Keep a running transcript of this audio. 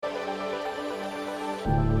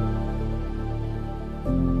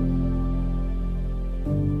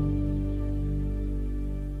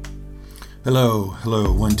Hello,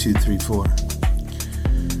 1, 2, 3, 4.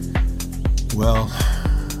 Well,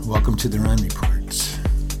 welcome to the Rhyme Report.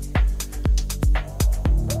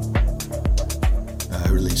 I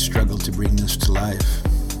really struggled to bring this to life.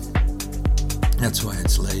 That's why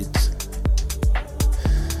it's late.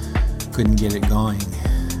 Couldn't get it going.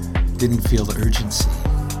 Didn't feel the urgency,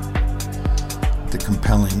 the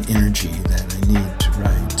compelling energy that I need to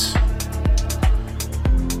write.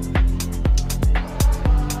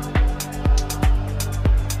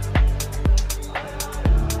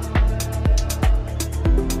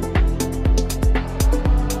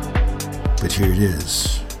 But here it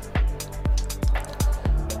is.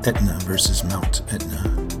 Etna versus Mount Etna.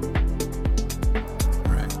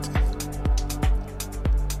 Right.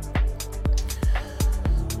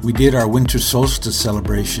 We did our winter solstice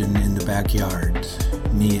celebration in the backyard.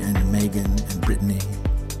 Me and Megan and Brittany.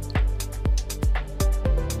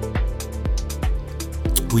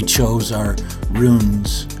 We chose our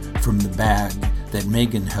runes from the bag that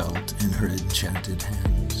Megan held in her enchanted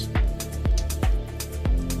hands.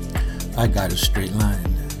 I got a straight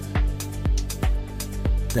line.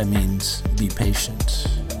 That means be patient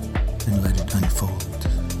and let it unfold.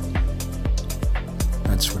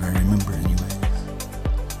 That's what I remember anyway.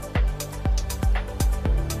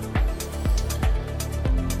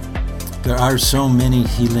 There are so many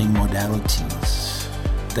healing modalities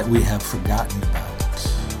that we have forgotten about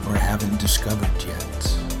or haven't discovered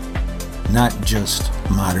yet. Not just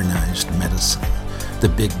modernized medicine, the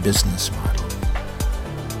big business model.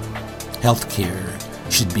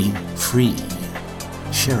 Healthcare should be free,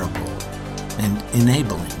 shareable, and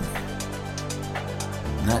enabling,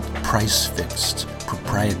 not price-fixed,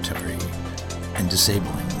 proprietary, and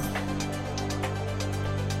disabling.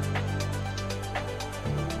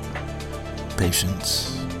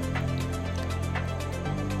 Patience.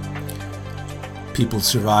 People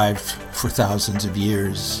survived for thousands of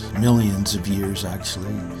years, millions of years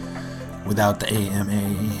actually, without the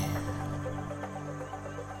AMA.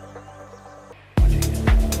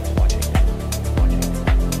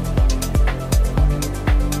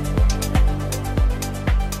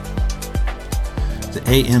 The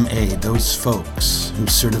AMA, those folks who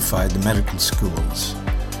certified the medical schools,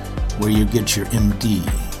 where you get your MD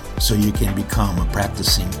so you can become a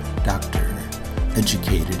practicing doctor,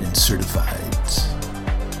 educated and certified,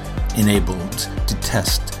 enabled to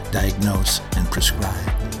test, diagnose, and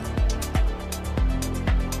prescribe.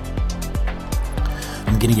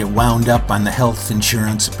 I'm getting it wound up on the health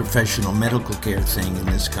insurance and professional medical care thing in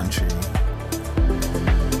this country.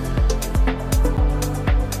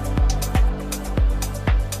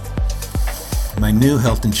 My new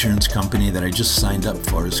health insurance company that I just signed up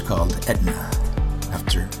for is called Aetna,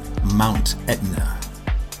 after Mount Etna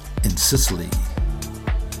in Sicily.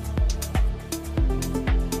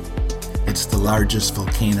 It's the largest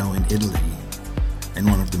volcano in Italy and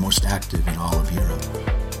one of the most active in all of Europe.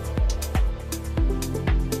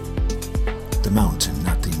 The mountain,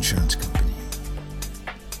 not the insurance company.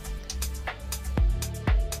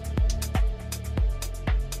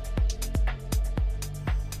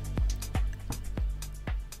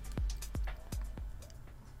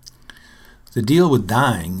 The deal with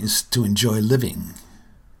dying is to enjoy living.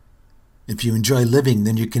 If you enjoy living,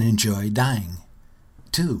 then you can enjoy dying,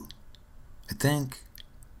 too. I think,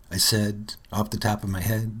 I said, off the top of my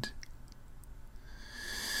head.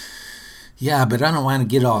 Yeah, but I don't want to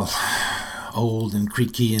get all old and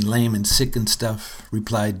creaky and lame and sick and stuff,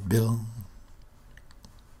 replied Bill.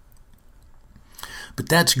 But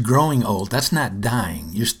that's growing old. That's not dying.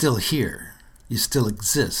 You're still here. You still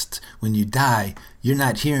exist. When you die, you're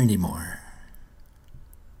not here anymore.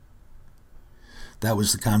 That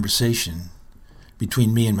was the conversation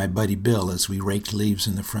between me and my buddy Bill as we raked leaves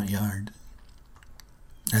in the front yard.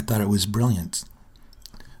 I thought it was brilliant.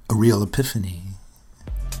 A real epiphany.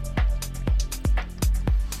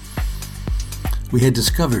 We had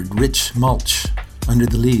discovered rich mulch under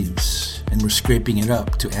the leaves and were scraping it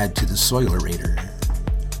up to add to the soil aerator.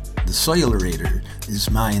 The soil aerator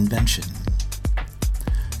is my invention.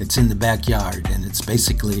 It's in the backyard and it's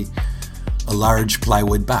basically a large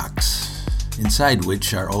plywood box, inside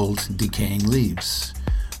which are old decaying leaves,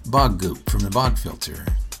 bog goop from the bog filter,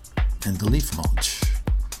 and the leaf mulch,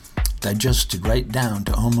 digested right down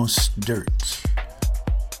to almost dirt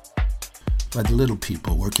by the little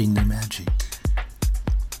people working their magic.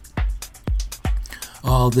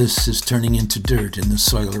 All this is turning into dirt in the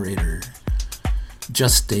soil aerator,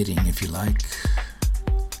 gestating if you like.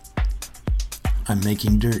 I'm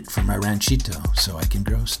making dirt for my ranchito so I can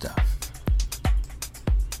grow stuff.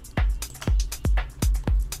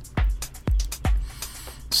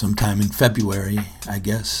 Sometime in February, I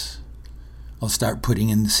guess, I'll start putting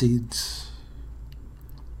in the seeds.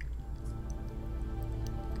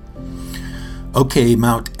 Okay,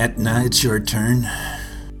 Mount Etna, it's your turn.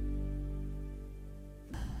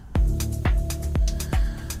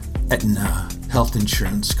 Aetna Health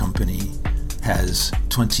Insurance Company has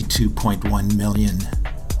 22.1 million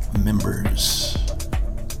members,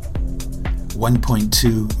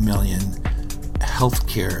 1.2 million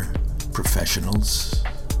healthcare professionals,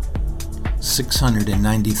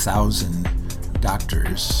 690,000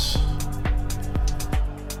 doctors,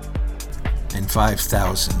 and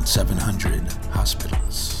 5,700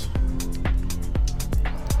 hospitals.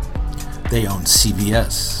 They own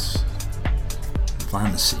CVS,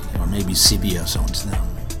 pharmacy, or maybe CVS owns them.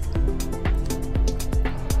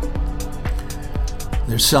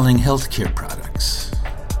 They're selling healthcare products.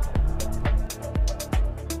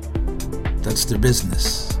 That's their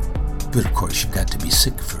business. But of course, you've got to be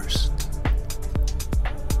sick first.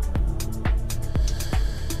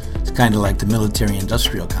 It's kind of like the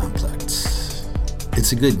military-industrial complex.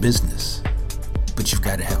 It's a good business, but you've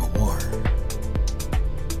got to have a war.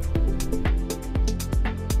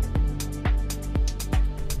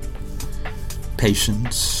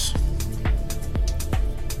 Patience.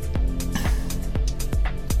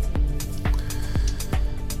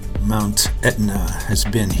 Mount Etna has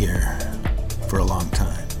been here for a long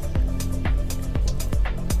time.